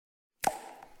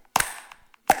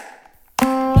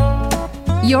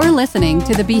You're listening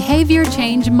to the Behavior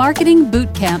Change Marketing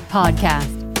Bootcamp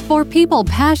podcast for people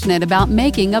passionate about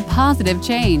making a positive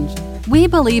change. We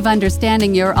believe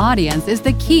understanding your audience is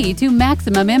the key to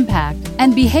maximum impact,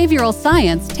 and behavioral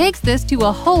science takes this to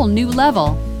a whole new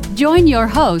level. Join your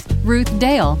host, Ruth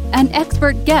Dale, and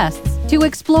expert guests to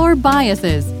explore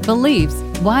biases, beliefs,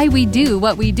 why we do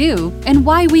what we do, and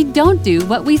why we don't do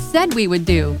what we said we would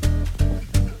do.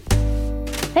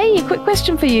 Hey, a quick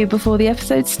question for you before the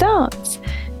episode starts.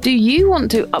 Do you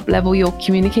want to up-level your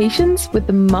communications with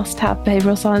the must-have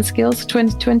behavioral science skills for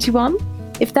 2021?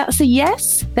 If that's a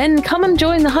yes, then come and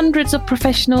join the hundreds of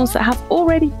professionals that have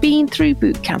already been through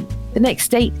bootcamp. The next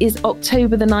date is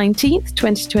October the 19th,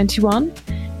 2021.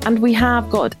 And we have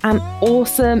got an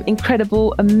awesome,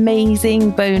 incredible,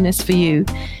 amazing bonus for you.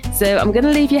 So I'm going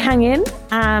to leave you hanging.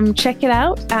 Check it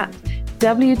out at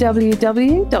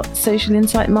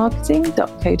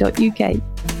www.socialinsightmarketing.co.uk.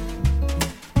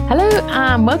 Hello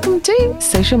and welcome to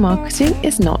Social Marketing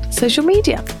is Not Social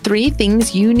Media. 3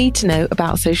 things you need to know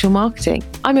about social marketing.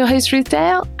 I'm your host, Ruth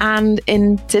Dale, and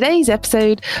in today's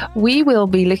episode, we will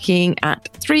be looking at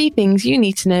 3 things you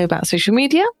need to know about social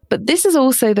media. But this is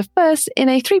also the first in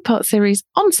a 3-part series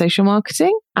on social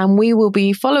marketing, and we will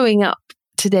be following up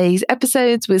today's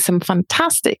episodes with some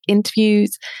fantastic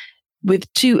interviews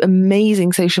with 2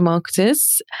 amazing social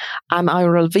marketers, and I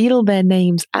will reveal their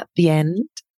names at the end.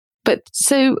 But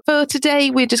so for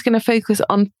today, we're just going to focus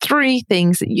on 3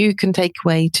 things that you can take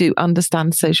away to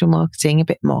understand social marketing a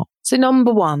bit more. So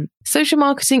number 1, social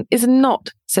marketing is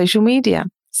not social media.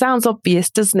 Sounds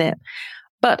obvious, doesn't it?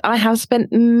 But I have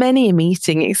spent many a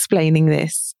meeting explaining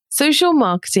this. Social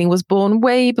marketing was born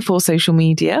way before social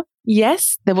media.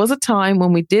 Yes, there was a time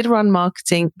when we did run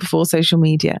marketing before social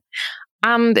media.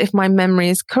 And if my memory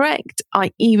is correct, I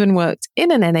even worked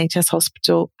in an NHS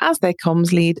hospital as their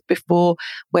comms lead before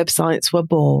websites were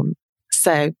born.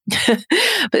 So,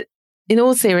 but in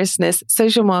all seriousness,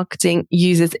 social marketing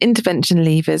uses intervention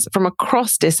levers from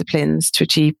across disciplines to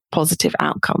achieve positive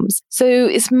outcomes. So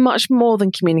it's much more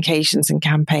than communications and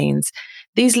campaigns.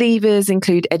 These levers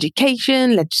include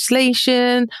education,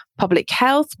 legislation, public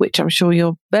health, which I'm sure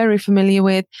you're very familiar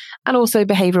with, and also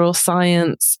behavioral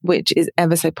science, which is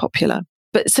ever so popular.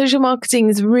 But social marketing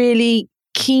is really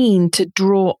keen to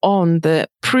draw on the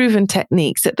proven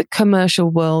techniques that the commercial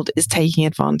world is taking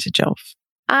advantage of.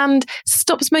 And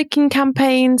stop smoking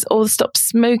campaigns or stop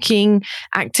smoking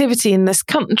activity in this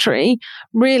country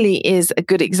really is a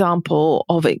good example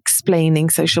of explaining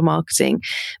social marketing.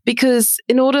 Because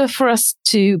in order for us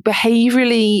to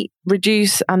behaviorally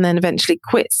reduce and then eventually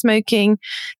quit smoking,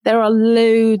 there are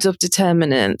loads of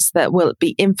determinants that will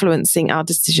be influencing our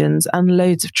decisions and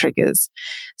loads of triggers.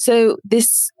 So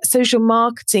this social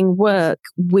marketing work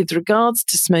with regards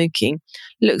to smoking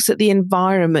looks at the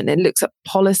environment, it looks at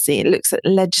policy, it looks at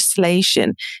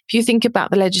legislation. If you think about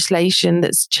the legislation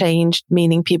that's changed,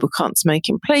 meaning people can't smoke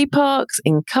in play parks,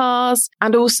 in cars,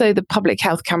 and also the public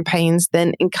health campaigns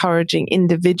then encouraging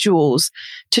individuals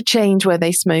to change where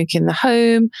they smoke in the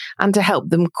home and to help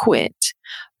them quit.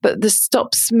 But the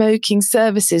stop smoking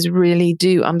services really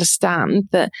do understand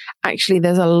that actually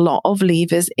there's a lot of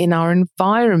levers in our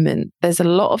environment. There's a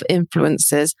lot of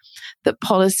influences that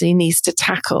policy needs to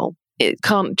tackle. It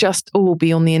can't just all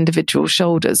be on the individual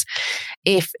shoulders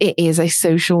if it is a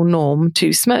social norm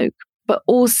to smoke. But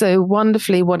also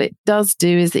wonderfully, what it does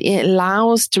do is it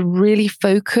allows to really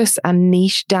focus and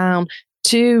niche down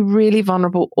to really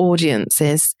vulnerable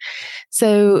audiences.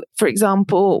 So, for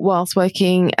example, whilst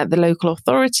working at the local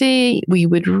authority, we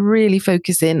would really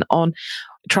focus in on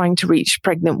trying to reach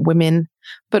pregnant women,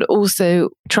 but also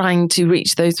trying to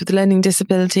reach those with learning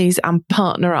disabilities and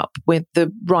partner up with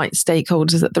the right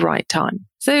stakeholders at the right time.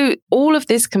 So all of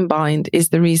this combined is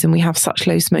the reason we have such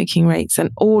low smoking rates. And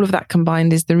all of that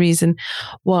combined is the reason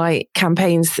why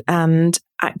campaigns and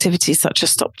activities such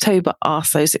as Stoptober are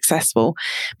so successful,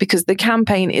 because the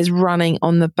campaign is running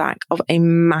on the back of a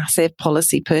massive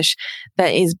policy push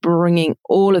that is bringing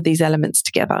all of these elements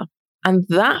together. And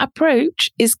that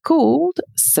approach is called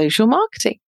social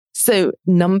marketing. So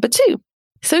number 2,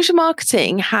 social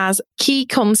marketing has key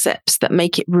concepts that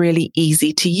make it really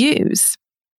easy to use.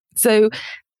 So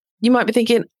you might be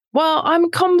thinking, well, I'm a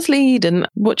comms lead, and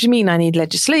what do you mean I need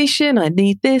legislation? I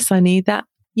need this, I need that.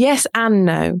 Yes and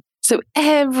no. So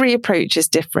every approach is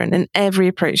different and every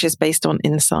approach is based on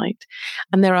insight.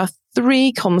 And there are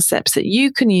 3 concepts that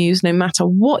you can use no matter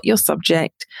what your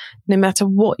subject, no matter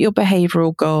what your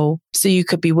behavioral goal. So you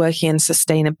could be working in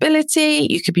sustainability,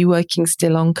 you could be working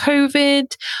still on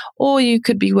COVID, or you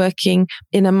could be working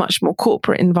in a much more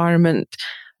corporate environment.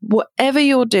 Whatever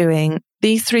you're doing,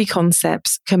 these 3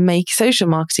 concepts can make social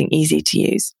marketing easy to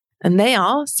use. and they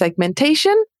are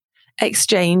segmentation,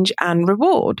 exchange, and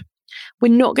reward. We're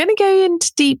not going to go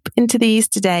deep into these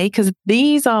today because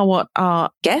these are what our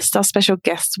special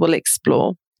guests will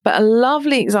explore. But a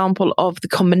lovely example of the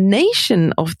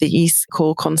combination of these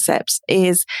core concepts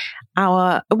is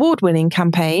our award-winning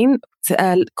campaign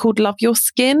called Love Your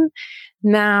Skin.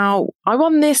 Now, I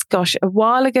won this, a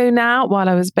while ago now, while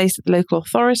I was based at the local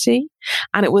authority,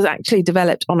 and it was actually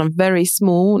developed on a very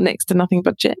small, next to nothing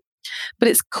budget. But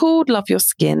it's called Love Your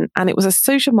Skin, and it was a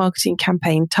social marketing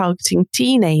campaign targeting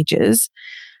teenagers.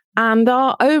 And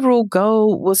our overall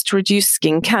goal was to reduce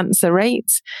skin cancer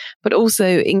rates, but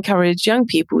also encourage young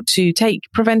people to take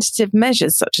preventative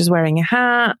measures such as wearing a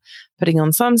hat, putting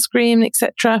on sunscreen,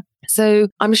 etc. So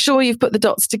I'm sure you've put the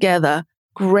dots together.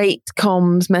 Great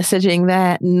comms messaging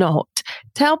there. Not.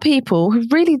 Tell people who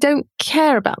really don't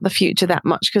care about the future that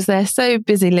much because they're so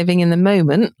busy living in the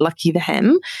moment, lucky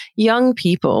them, young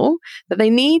people, that they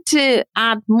need to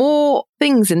add more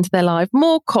things into their life,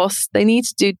 more costs. They need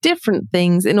to do different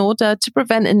things in order to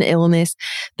prevent an illness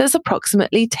that's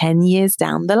approximately 10 years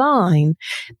down the line.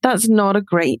 That's not a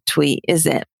great tweet, is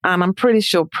it? And I'm pretty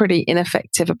sure pretty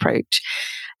ineffective approach.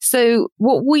 So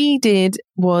what we did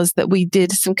was that we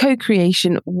did some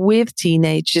co-creation with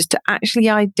teenagers to actually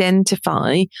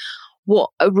identify what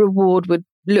a reward would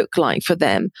look like for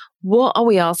them. What are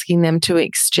we asking them to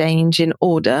exchange in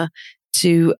order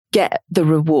to get the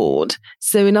reward?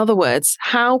 So in other words,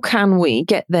 how can we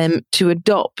get them to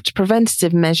adopt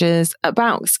preventative measures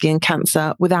about skin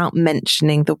cancer without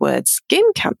mentioning the word skin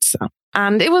cancer?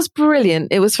 And it was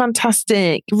brilliant. It was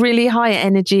fantastic, really high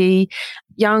energy.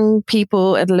 Young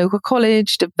people at a local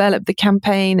college developed the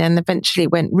campaign and eventually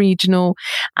it went regional.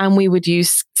 And we would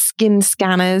use skin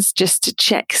scanners just to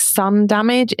check sun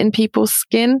damage in people's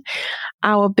skin.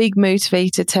 Our big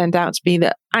motivator turned out to be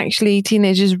that actually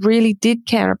teenagers really did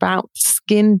care about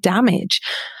skin damage,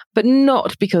 but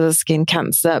not because of skin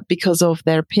cancer, because of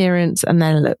their appearance and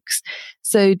their looks.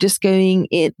 So just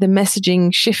the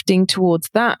messaging shifting towards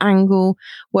that angle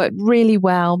worked really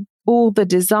well. All the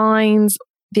designs,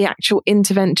 the actual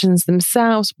interventions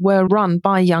themselves were run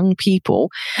by young people.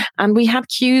 And we had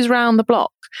cues around the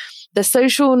block. The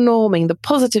social norming, the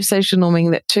positive social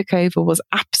norming that took over was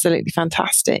absolutely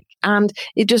fantastic. And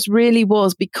it just really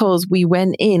was because we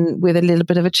went in with a little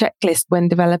bit of a checklist when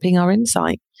developing our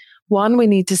insight. One, we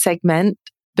need to segment.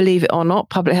 Believe it or not,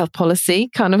 public health policy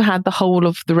kind of had the whole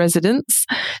of the residents.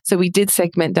 So we did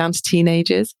segment down to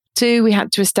teenagers. 2, we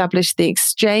had to establish the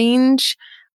exchange.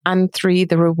 And 3,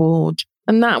 the reward.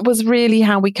 And that was really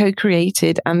how we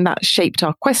co-created, and that shaped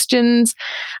our questions,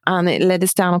 and it led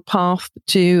us down a path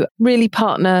to really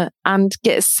partner and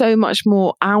get so much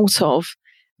more out of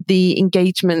the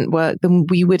engagement work than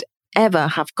we would ever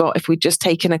have got if we'd just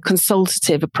taken a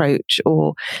consultative approach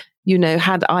or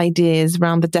had ideas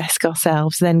around the desk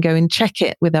ourselves, then go and check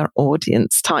it with our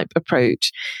audience type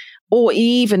approach, or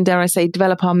even, dare I say,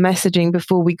 develop our messaging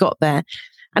before we got there.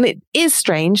 And it is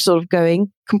strange sort of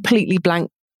going completely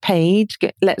blank page.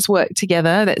 Let's work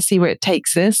together. Let's see where it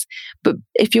takes us. But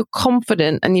if you're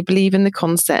confident and you believe in the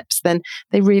concepts, then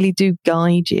they really do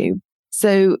guide you.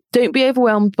 So don't be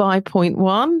overwhelmed by point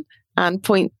 1. And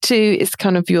point 2 is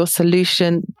kind of your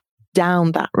solution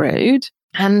down that road.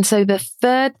 And so the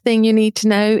third thing you need to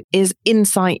know is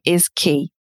insight is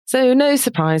key. So no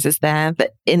surprises there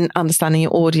that in understanding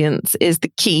your audience is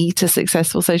the key to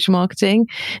successful social marketing.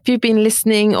 If you've been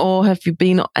listening or have you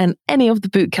been on any of the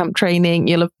bootcamp training,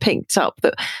 you'll have picked up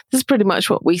that this is pretty much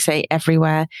what we say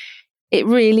everywhere. It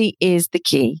really is the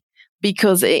key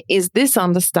because it is this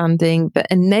understanding that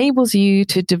enables you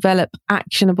to develop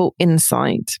actionable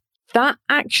insight. That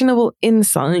actionable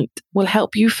insight will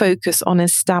help you focus on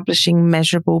establishing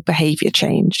measurable behavior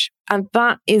change. And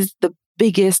that is the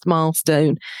biggest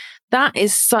milestone. That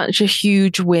is such a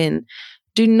huge win.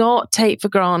 Do not take for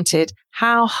granted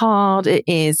how hard it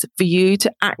is for you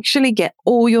to actually get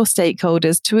all your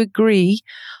stakeholders to agree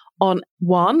on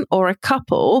one or a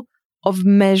couple of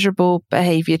measurable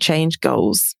behavior change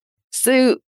goals.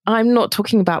 So I'm not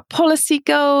talking about policy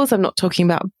goals. I'm not talking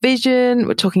about vision.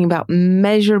 We're talking about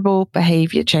measurable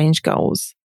behavior change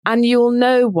goals. And you'll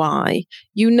know why.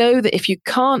 You know that if you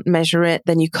can't measure it,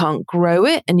 then you can't grow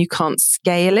it and you can't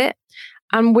scale it.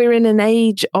 And we're in an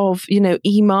age of,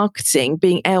 e-marketing.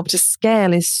 Being able to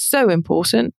scale is so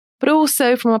important. But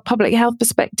also from a public health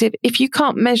perspective, if you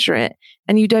can't measure it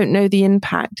and you don't know the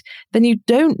impact, then you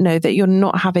don't know that you're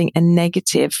not having a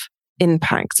negative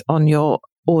impact on your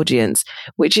audience,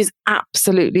 which is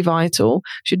absolutely vital.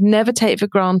 Should never take for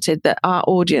granted that our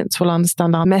audience will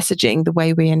understand our messaging the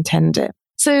way we intend it.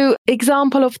 So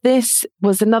example of this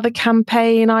was another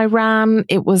campaign I ran.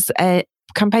 It was a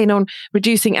campaign on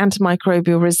reducing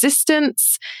antimicrobial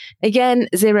resistance. Again,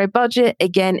 zero budget,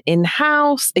 again,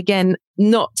 in-house, again,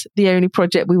 not the only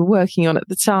project we were working on at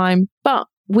the time, but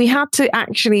we had to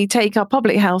actually take our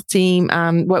public health team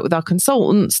and work with our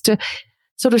consultants to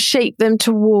sort of shape them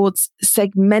towards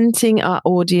segmenting our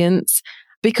audience,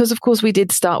 because of course we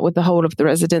did start with the whole of the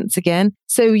residents again.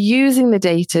 So using the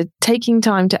data, taking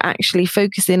time to actually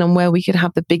focus in on where we could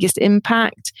have the biggest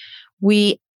impact,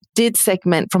 we did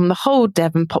segment from the whole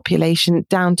Devon population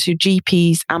down to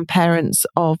GPs and parents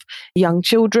of young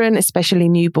children, especially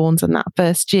newborns in that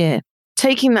first year.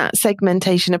 Taking that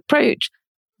segmentation approach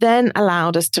then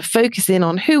allowed us to focus in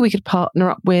on who we could partner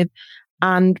up with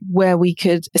and where we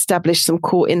could establish some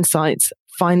core insights,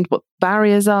 find what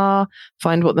barriers are,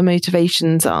 find what the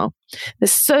motivations are.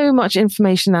 There's so much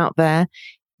information out there.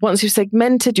 Once you've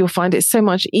segmented, you'll find it so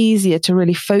much easier to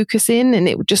really focus in, and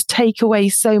it would just take away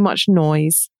so much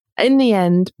noise. In the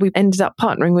end, we ended up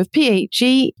partnering with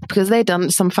PHE because they'd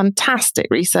done some fantastic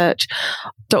research.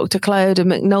 Dr. Clodagh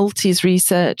McNulty's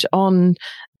research on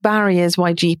barriers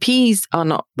why GPs are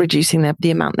not reducing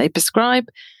the amount they prescribe.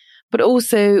 But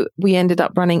also, we ended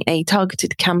up running a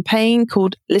targeted campaign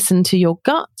called Listen to Your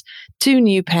Gut to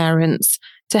new parents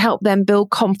to help them build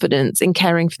confidence in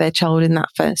caring for their child in that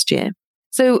first year.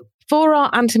 So for our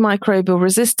antimicrobial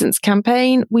resistance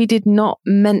campaign, we did not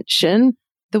mention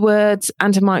the words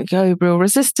antimicrobial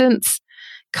resistance,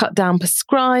 cut down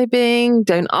prescribing,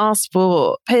 don't ask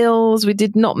for pills. We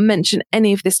did not mention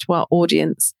any of this to our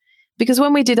audience because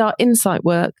when we did our insight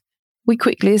work, we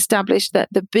quickly established that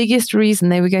the biggest reason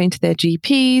they were going to their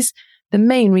GPs, the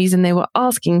main reason they were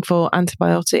asking for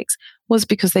antibiotics was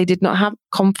because they did not have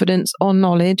confidence or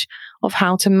knowledge of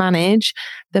how to manage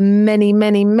the many,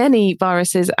 many, many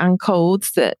viruses and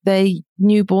colds that their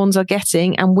newborns are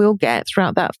getting and will get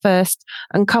throughout that first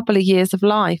and couple of years of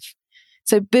life.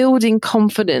 So building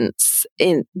confidence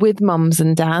with mums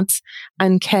and dads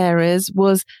and carers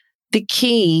was the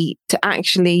key to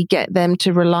actually get them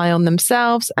to rely on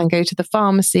themselves and go to the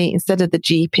pharmacy instead of the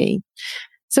GP.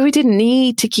 So we didn't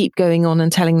need to keep going on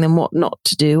and telling them what not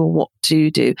to do or what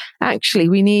to do. Actually,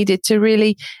 we needed to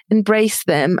really embrace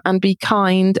them and be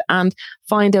kind and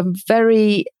find a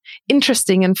very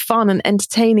interesting and fun and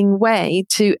entertaining way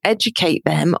to educate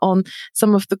them on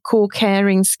some of the core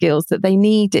caring skills that they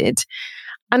needed.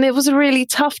 And it was a really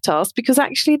tough task because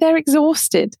actually they're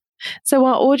exhausted. So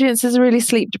our audience is really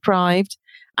sleep deprived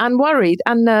and worried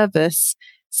and nervous.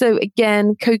 So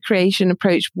again, co-creation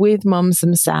approach with mums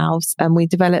themselves. And we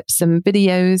developed some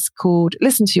videos called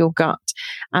Listen to Your Gut.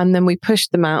 And then we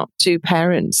pushed them out to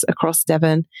parents across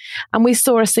Devon. And we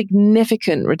saw a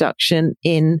significant reduction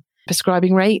in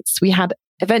prescribing rates. At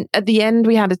the end,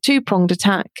 we had a two-pronged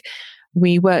attack.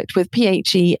 We worked with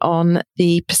PHE on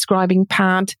the prescribing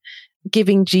pad,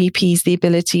 giving GPs the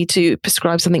ability to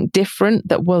prescribe something different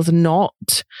that was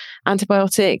not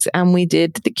antibiotics. And we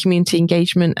did the community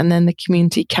engagement and then the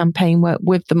community campaign work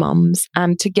with the mums.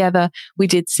 And together we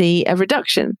did see a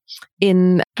reduction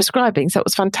in prescribing. So it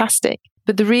was fantastic.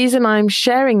 But the reason I'm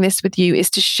sharing this with you is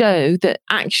to show that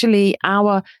actually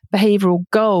our behavioral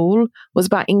goal was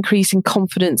about increasing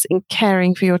confidence in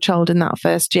caring for your child in that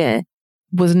first year,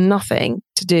 was nothing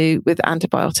to do with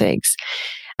antibiotics.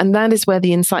 And that is where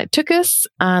the insight took us.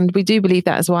 And we do believe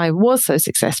that is why it was so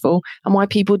successful and why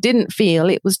people didn't feel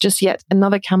it was just yet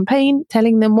another campaign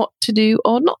telling them what to do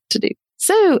or not to do.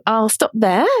 So I'll stop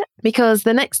there because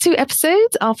the next two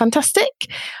episodes are fantastic.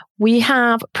 We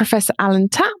have Professor Alan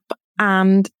Tapp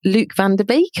and Luke van der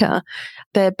Baker.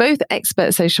 They're both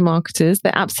expert social marketers.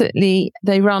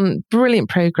 They run brilliant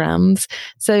programs.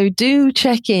 So do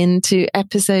check into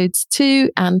episodes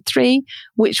 2 and 3,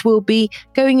 which will be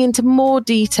going into more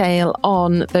detail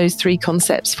on those 3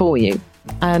 concepts for you.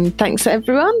 And thanks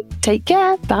everyone. Take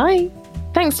care. Bye.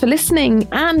 Thanks for listening,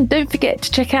 and don't forget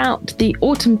to check out the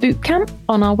Autumn Bootcamp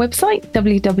on our website,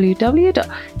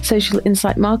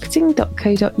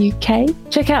 www.socialinsightmarketing.co.uk.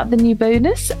 Check out the new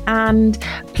bonus, and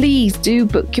please do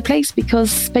book your place because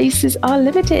spaces are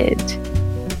limited.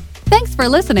 Thanks for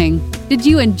listening. Did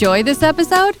you enjoy this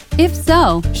episode? If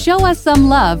so, show us some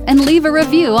love and leave a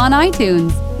review on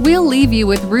iTunes. We'll leave you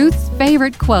with Ruth's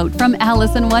favorite quote from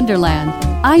Alice in Wonderland.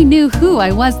 I knew who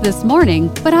I was this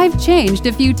morning, but I've changed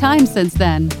a few times since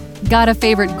then. Got a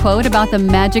favorite quote about the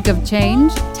magic of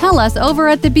change? Tell us over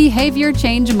at the Behavior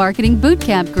Change Marketing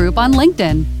Bootcamp group on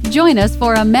LinkedIn. Join us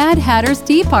for a Mad Hatter's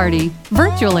Tea Party,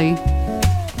 virtually.